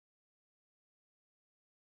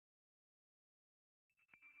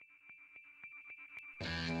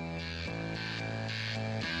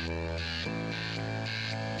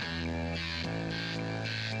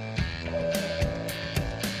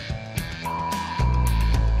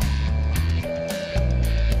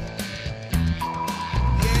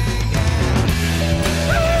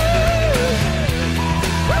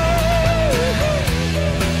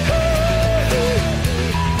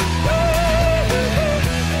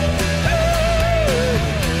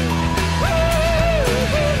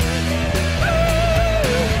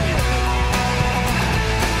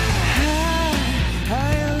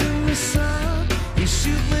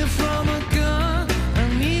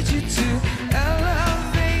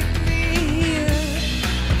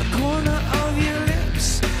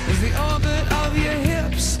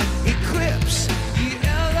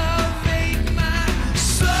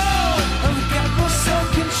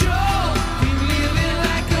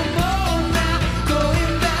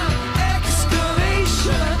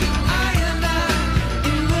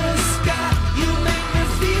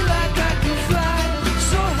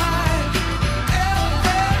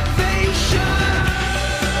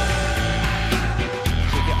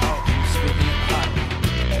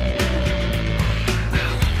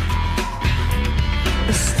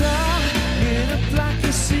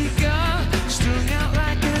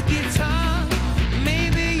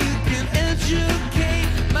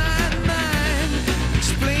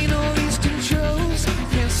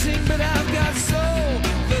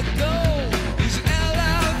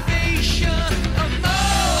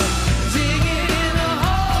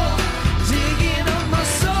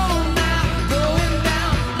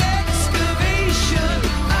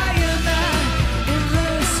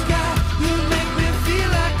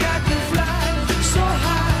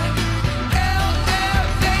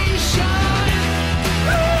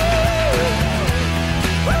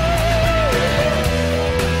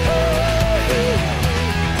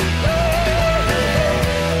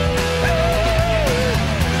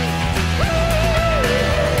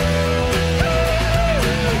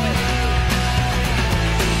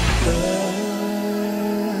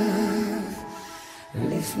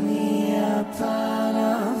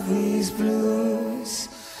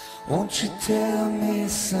Won't you tell me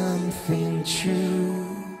something true?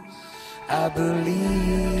 I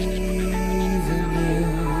believe in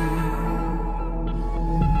you.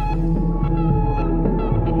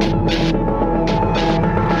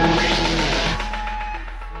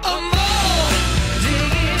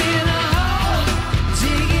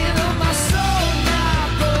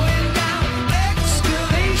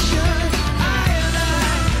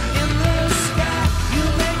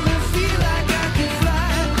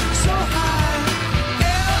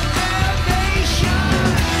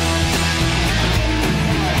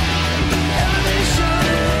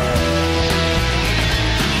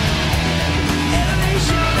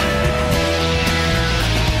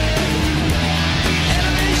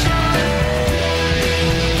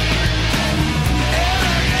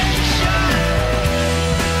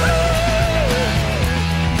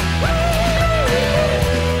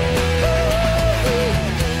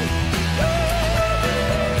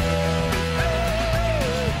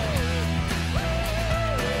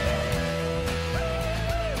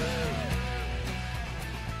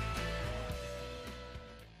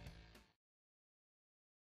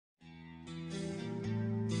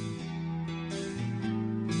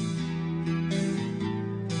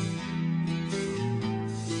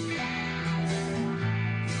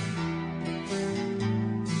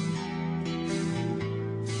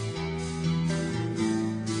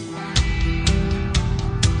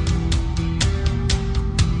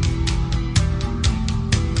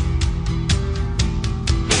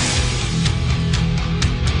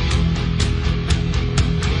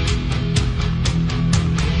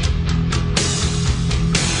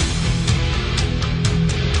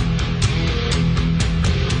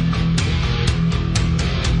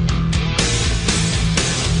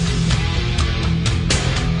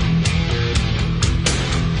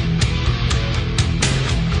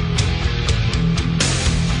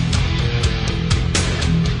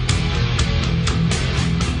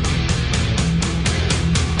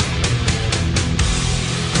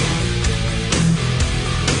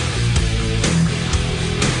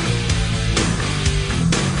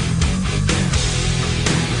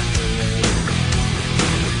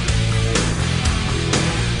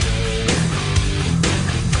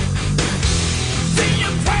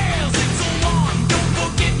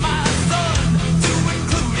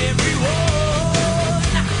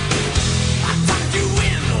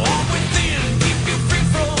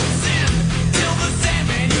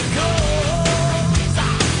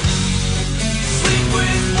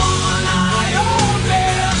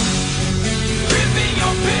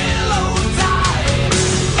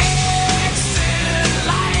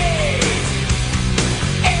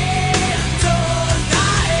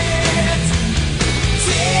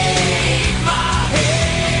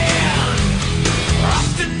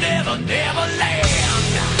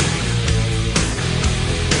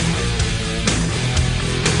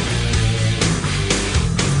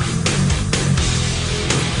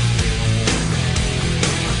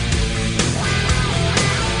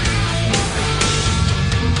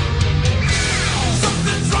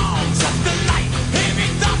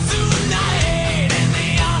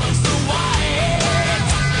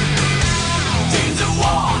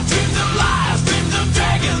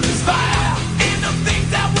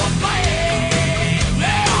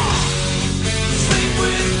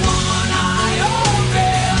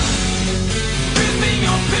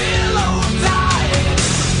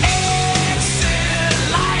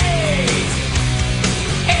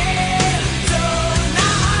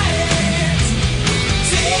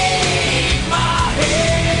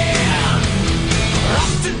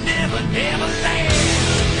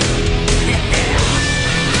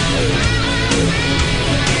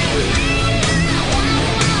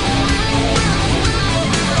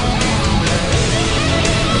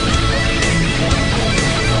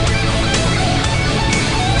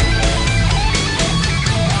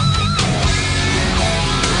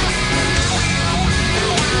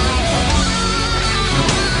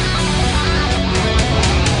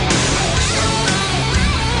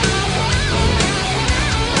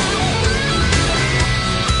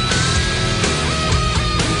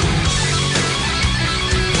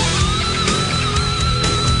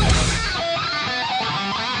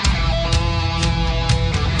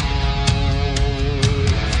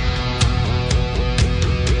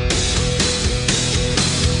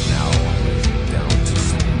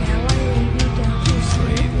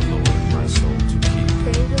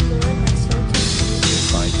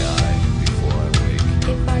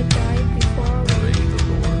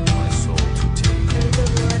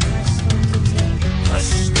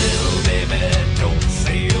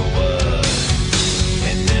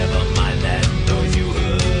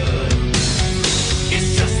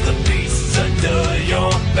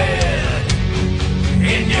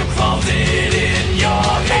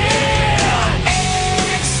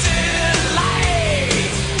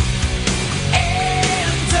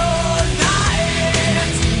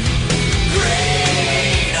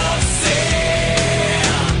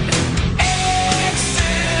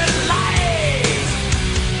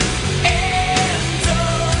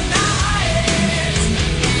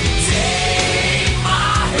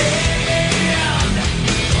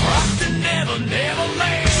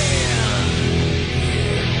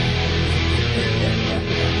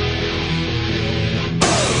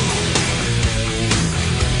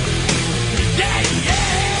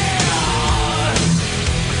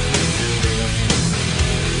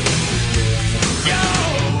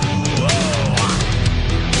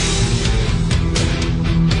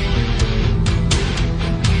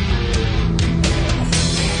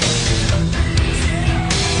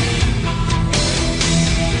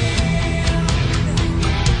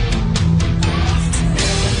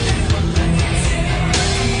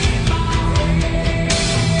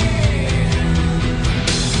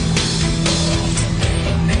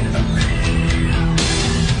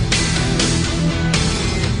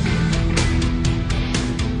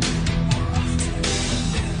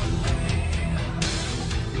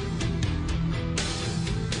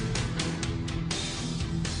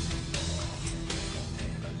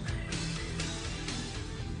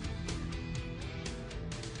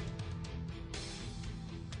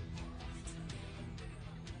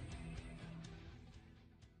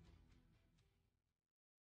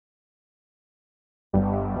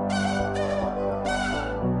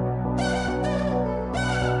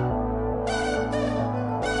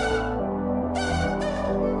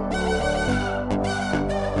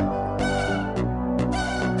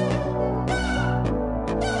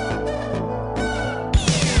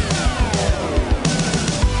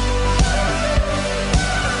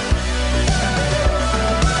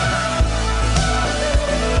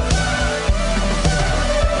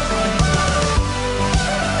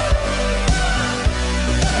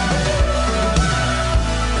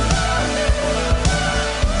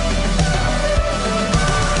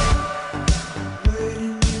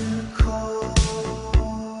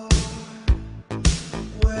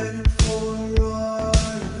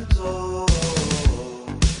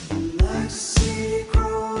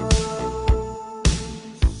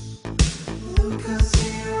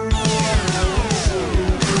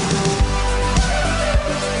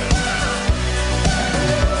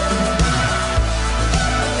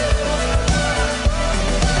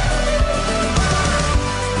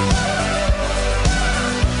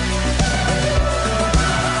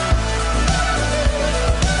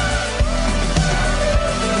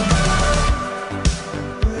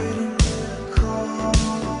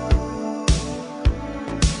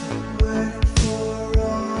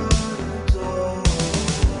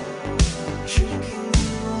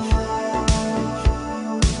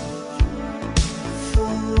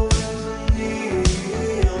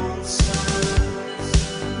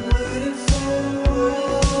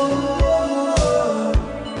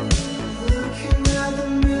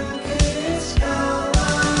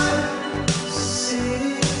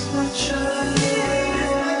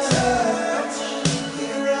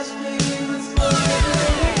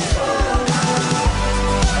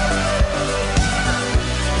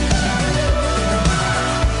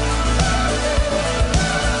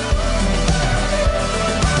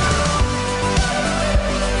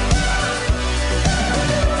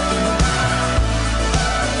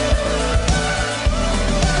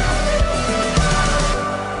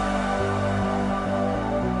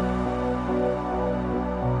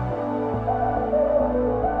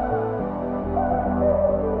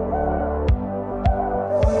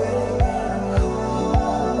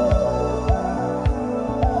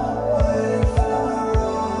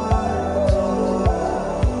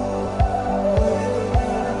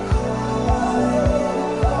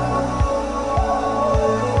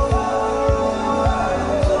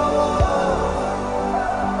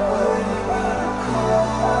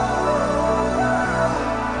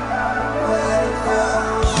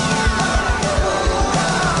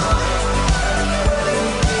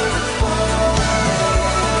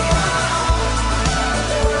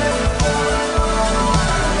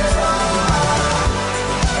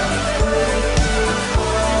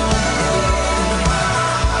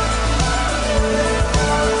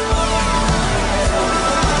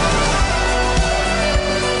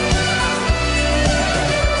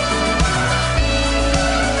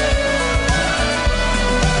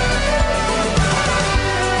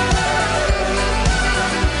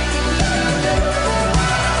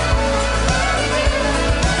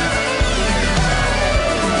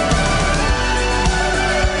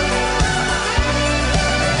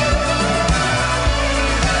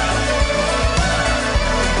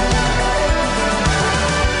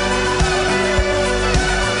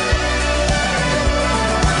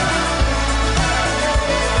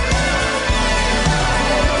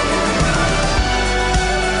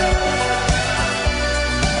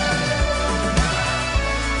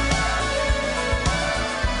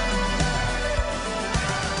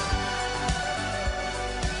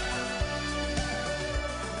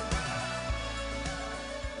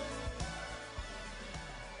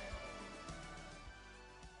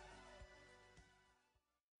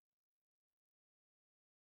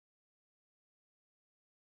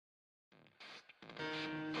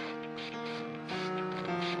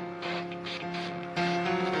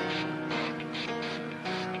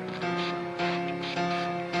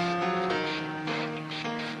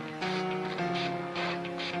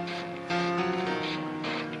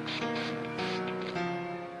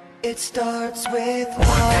 It starts with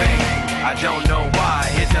one thing, I don't know why.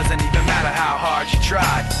 It doesn't even matter how hard you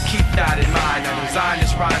try. Keep that in mind. I designed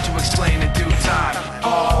this rhyme to explain in due time.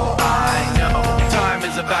 All I know, time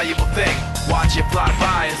is a valuable thing. Watch it fly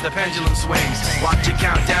by as the pendulum swings. Watch it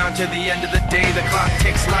count down to the end of the day. The clock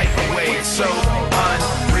takes life away. It's so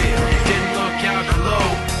unreal. Didn't look out below.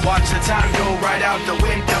 Watch the time go right out the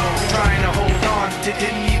window. Trying to hold on to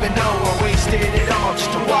didn't even know I wasted it all just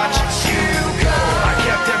to watch you go. I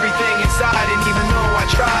kept everything inside, and even though I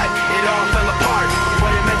tried, it all fell apart. What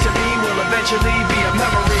it meant to me will eventually be a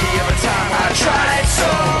memory of a time I tried so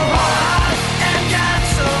hard and got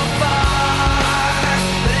so far,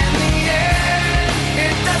 but in the end,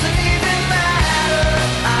 it doesn't even matter.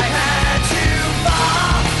 I had to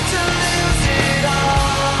fall to lose it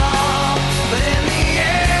all, but in the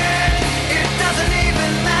end, it doesn't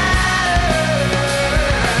even matter.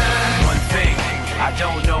 One thing, I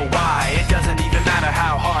don't know why. It doesn't even matter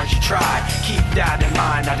how hard you try. Keep that in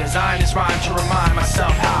mind. I designed this rhyme to remind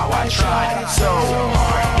myself how I tried so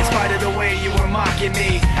hard. In spite of the way you were mocking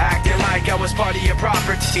me, acting like I was part of your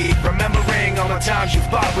property, remembering all the times you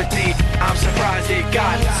fought with me, I'm surprised it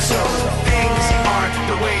got so. Things aren't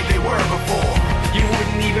the way they were before. You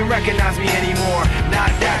wouldn't even recognize me anymore.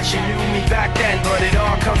 Not that you knew me back then, but it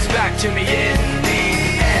all comes back to me in the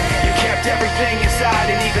end. You kept everything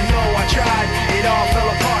inside, and even though I tried, it all fell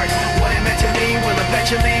apart. What it meant to me will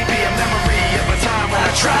eventually be a memory of a time when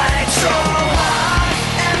I tried so hard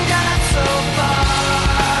and got so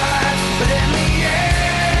far, but in the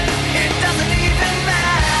end, it doesn't even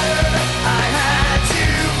matter. I had to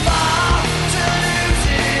fall to lose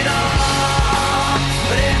it all,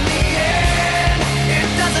 but in the end, it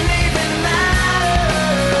doesn't even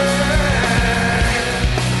matter.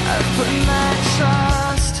 I put my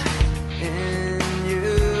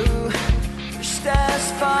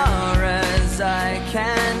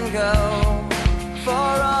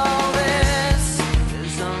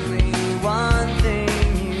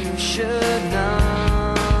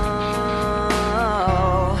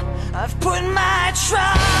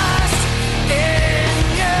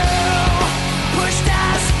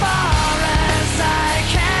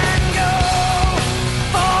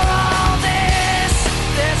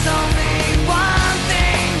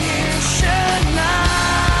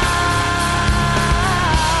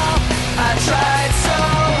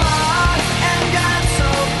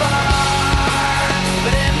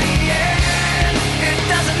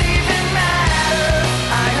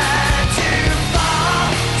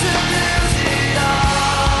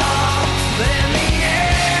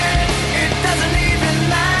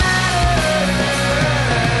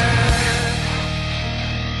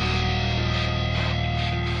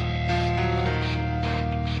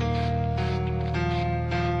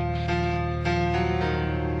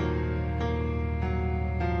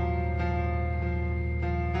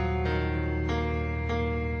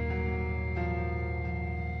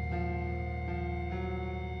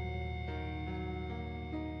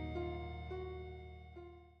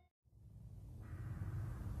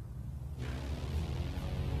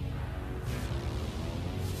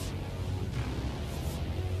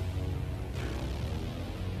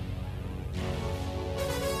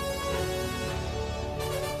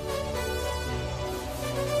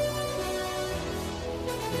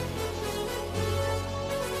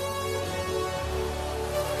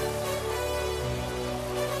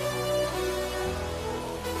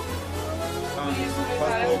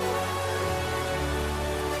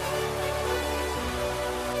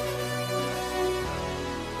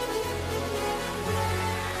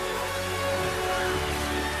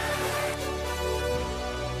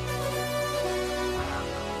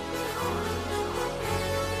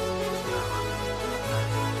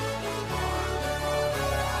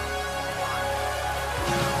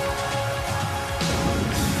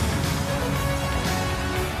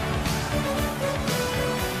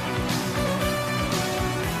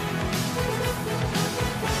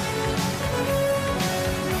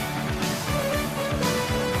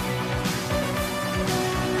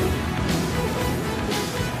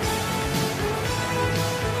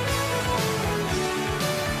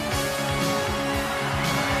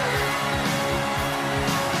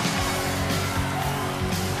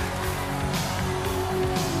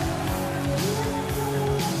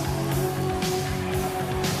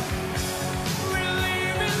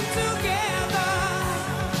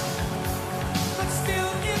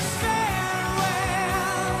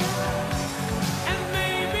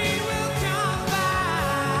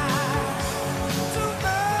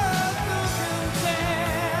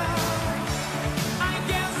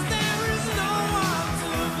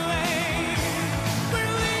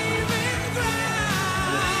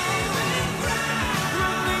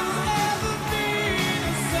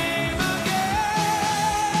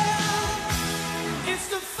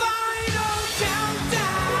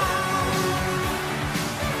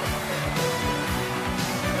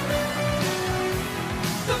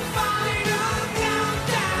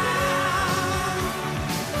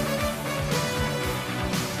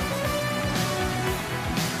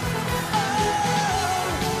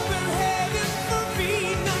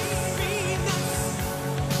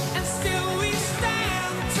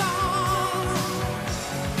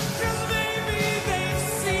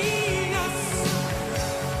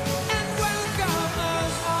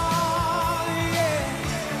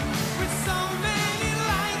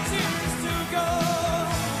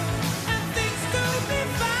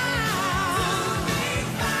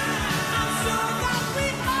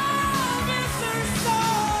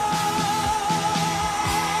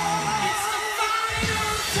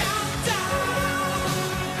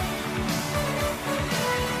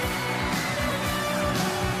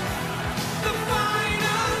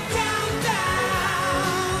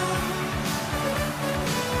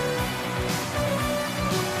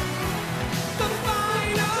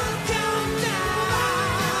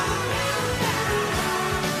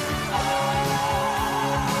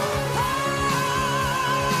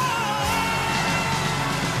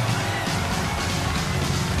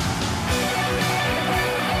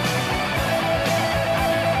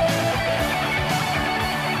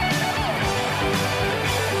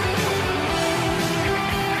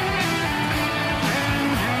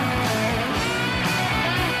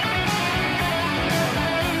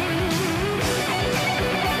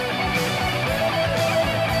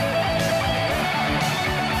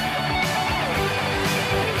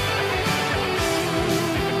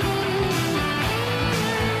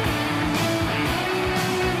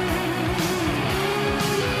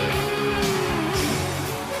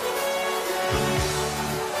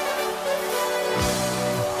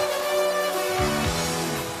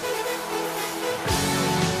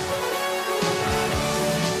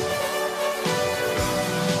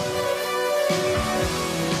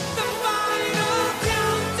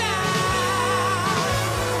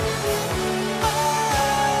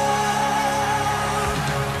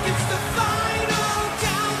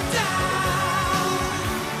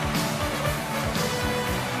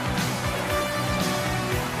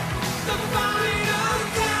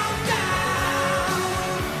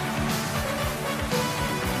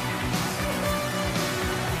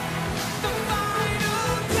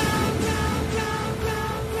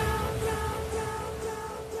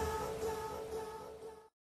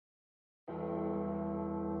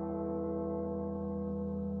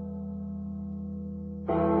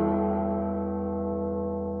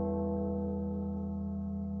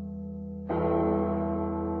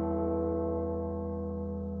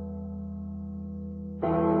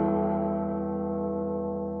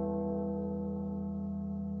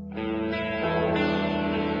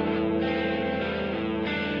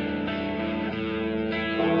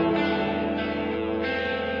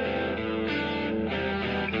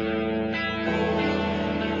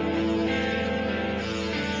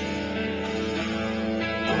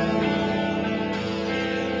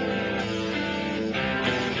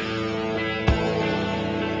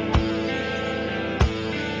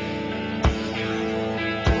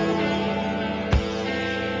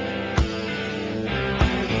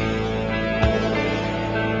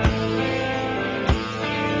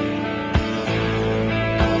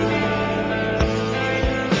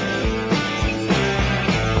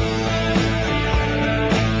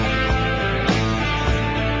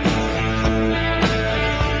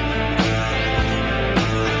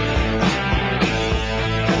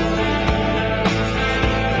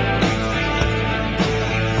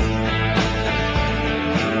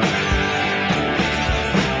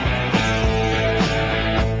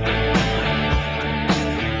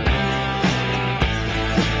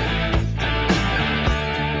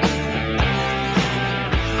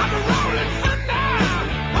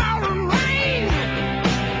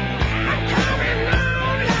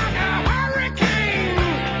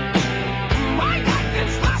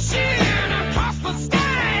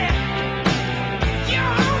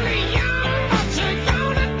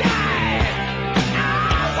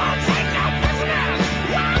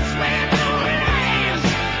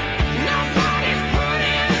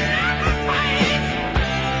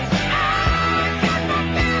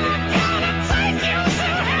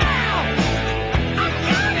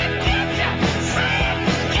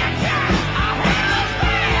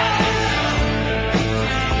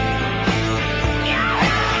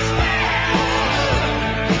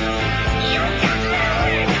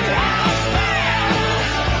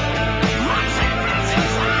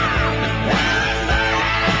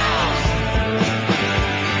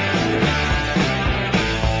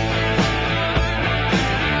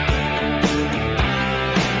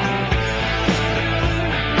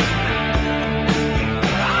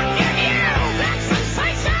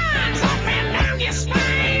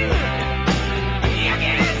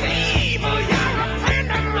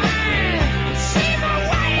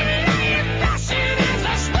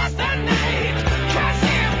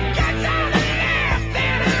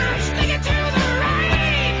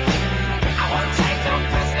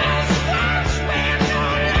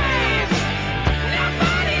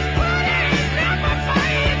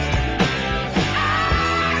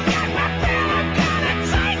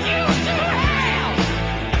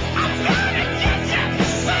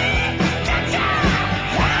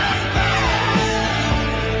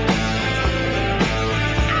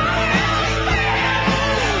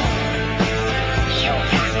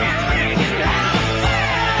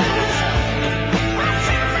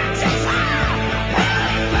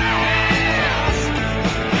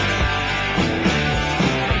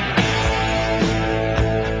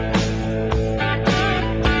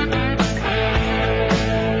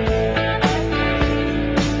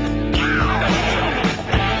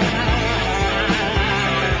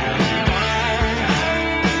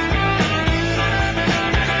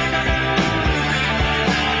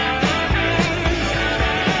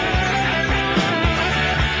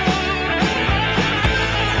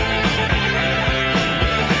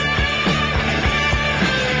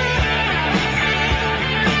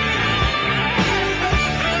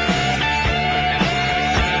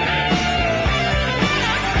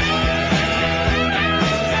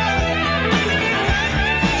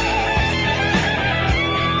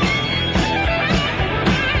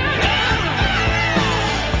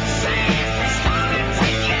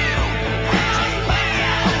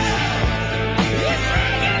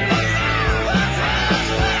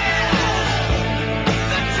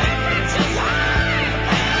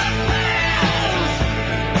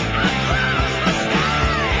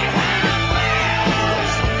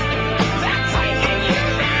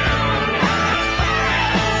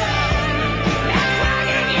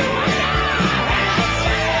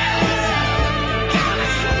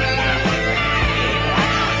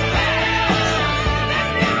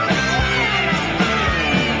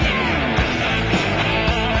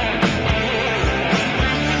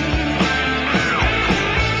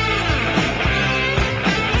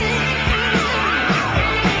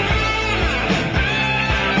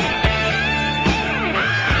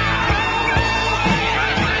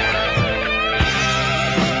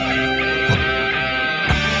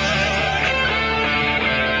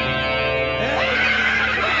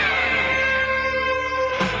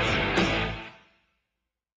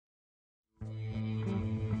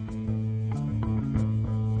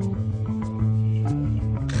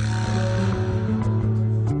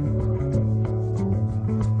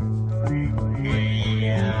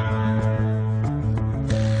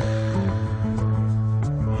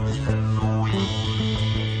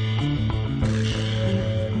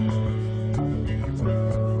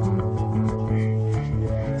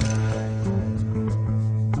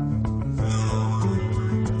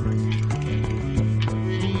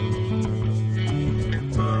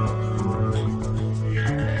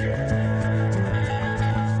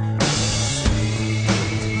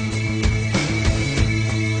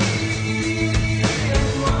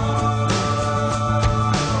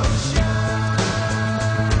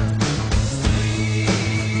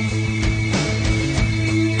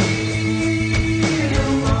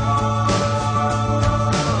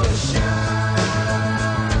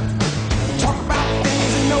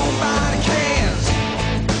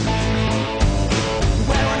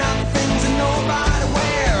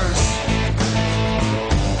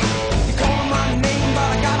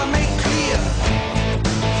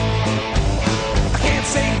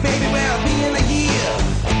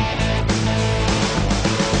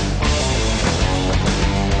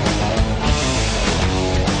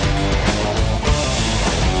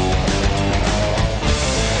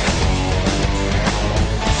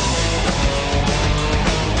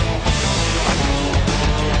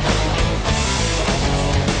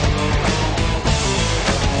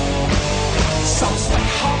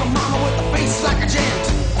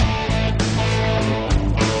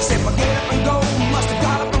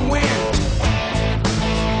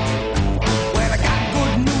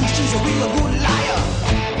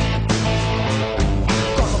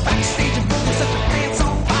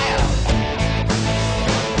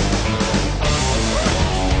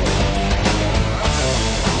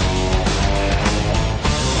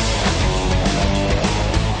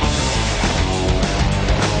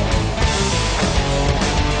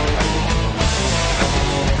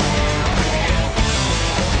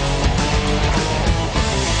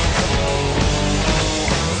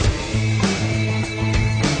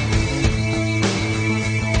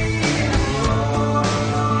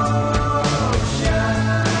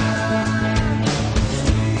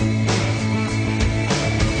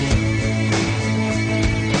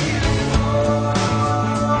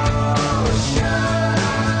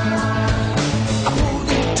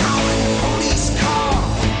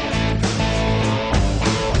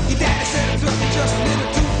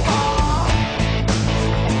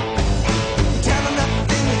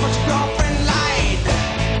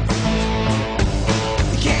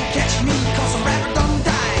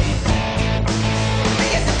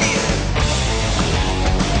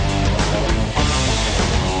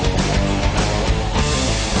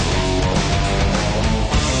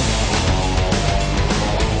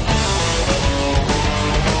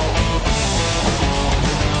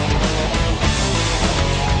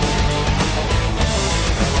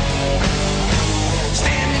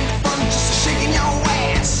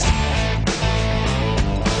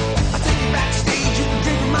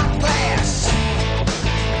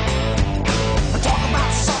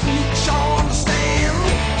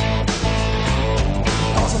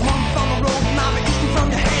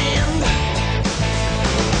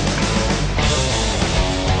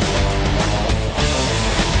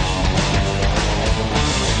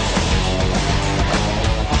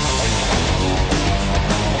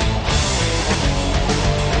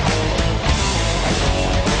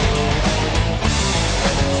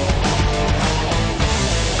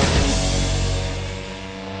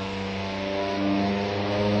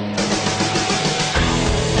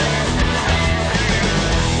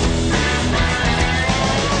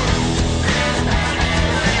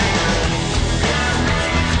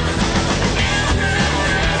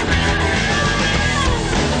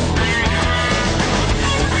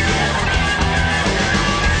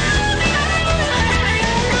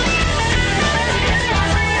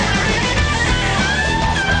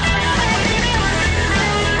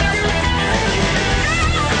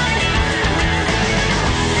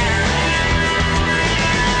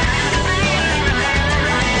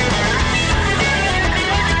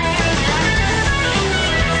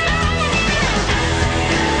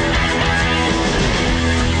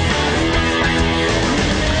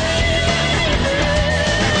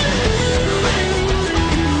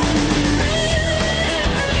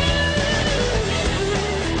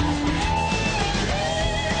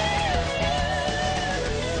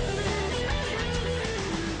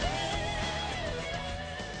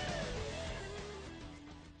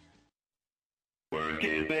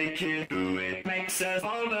make it, do it. Makes us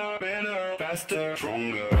harder, better, faster,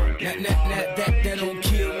 stronger. That don't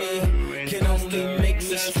kill me, can only make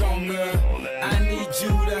me stronger. I need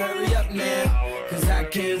you to hurry up now, cause I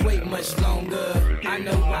can't wait much longer. I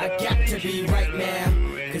know I got to be right now,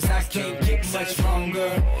 cause I can't get much stronger.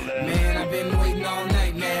 Man, I've been waiting all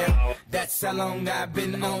night now, that's how long I've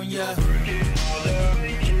been on ya.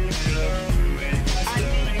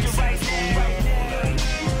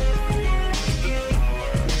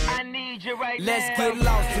 Let's get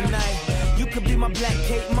lost tonight. You could be my black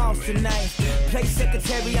Kate Moss tonight. Play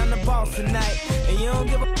secretary, I'm the boss tonight. And you don't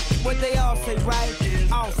give a what they all say, right?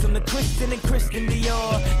 Awesome, the Christian and Christian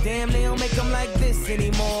Dior. Damn, they don't make them like this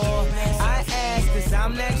anymore. I ask cause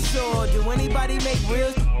I'm not sure. Do anybody make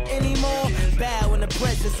real anymore? Bow in the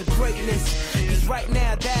presence of greatness, cause right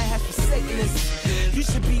now that has forsaken us. You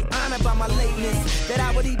should be honored by my lateness, that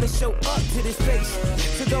I would even show up to this place.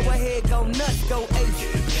 So go ahead, go nuts, go ape.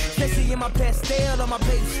 Especially in my pastel on my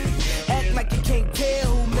page. Act like you can't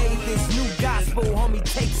tell who made this new gospel, homie.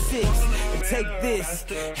 Take 6 and take this,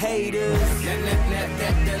 haters.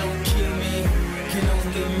 That don't kill me, can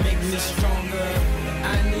only make me stronger.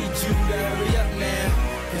 I need you to hurry up now,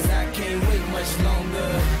 cause I can't wait much longer.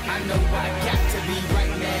 I know I got to be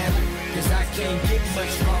right now, cause I can't get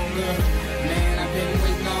much stronger. Man, I've been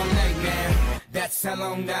waiting all night now, that's how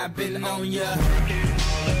long I've been on ya.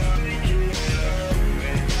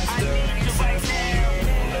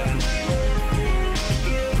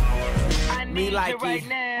 Me like it right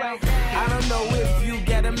now. I don't know if you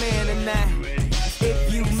got a man or not,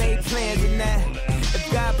 if you made plans or not,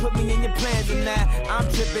 if God put me in your plans or not.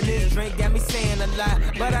 I'm tripping, this drink got me saying a lot,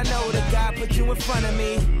 but I know that God put you in front of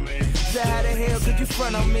me. So how the hell could you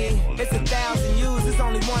front on me? It's 1,000 yous, it's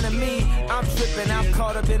only one of me. I'm tripping, I'm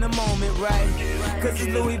caught up in the moment, right? Cause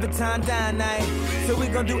it's Louis Vuitton dine night, so we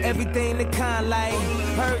gon' do everything the kind like.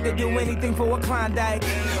 Heard they do anything for a Klondike,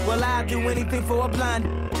 well I'll do anything for a blonde.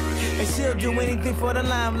 And she'll do anything for the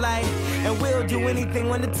limelight, and we'll do anything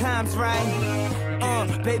when the time's right.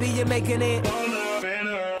 Baby, you're making it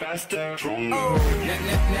Better, faster, stronger.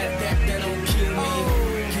 That don't kill me,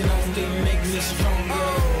 can only make me stronger.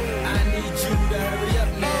 I need you to hurry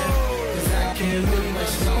up now, cause I can't wait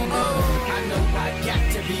much longer. I know I got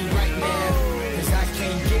to be right now, cause I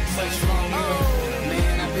can't get much stronger.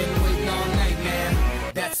 Man, I've been waiting all night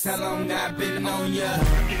now, that's how long I've been on ya.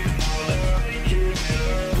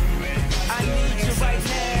 I need you right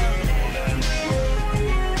now.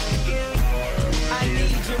 I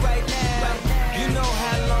need you right now. You know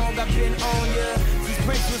how long I've been on ya, since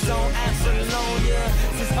Prince was on Apollonia,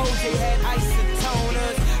 since OJ had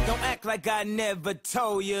isotoners. Don't act like I never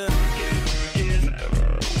told ya.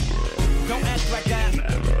 Don't act like I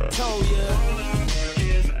told ya.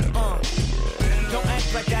 Don't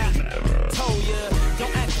act like I told ya.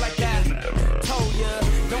 Don't act like I told ya.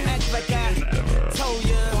 Don't act like I told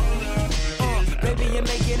ya. Baby, you're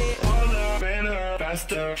making it better,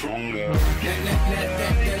 faster, stronger.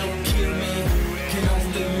 That don't kill me, can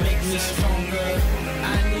only make me stronger.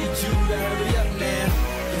 I need you to hurry up now,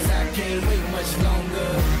 cause I can't wait much longer.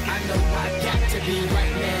 I know I got to be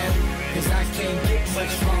right now, cause I can't get much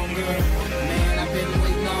stronger. Man, I've been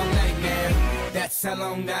waiting all night now, that's how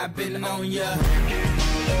long I've been on ya.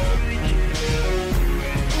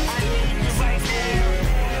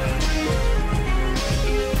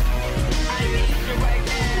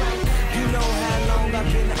 You know how long I've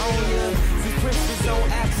been on ya, since Prince was on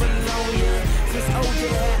Apollonia, since OJ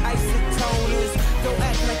had isotoners. Don't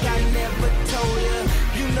act like I never told ya.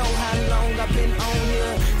 You know how long I've been on ya,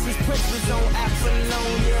 since Prince was on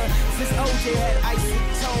Apollonia, since OJ had isotoners.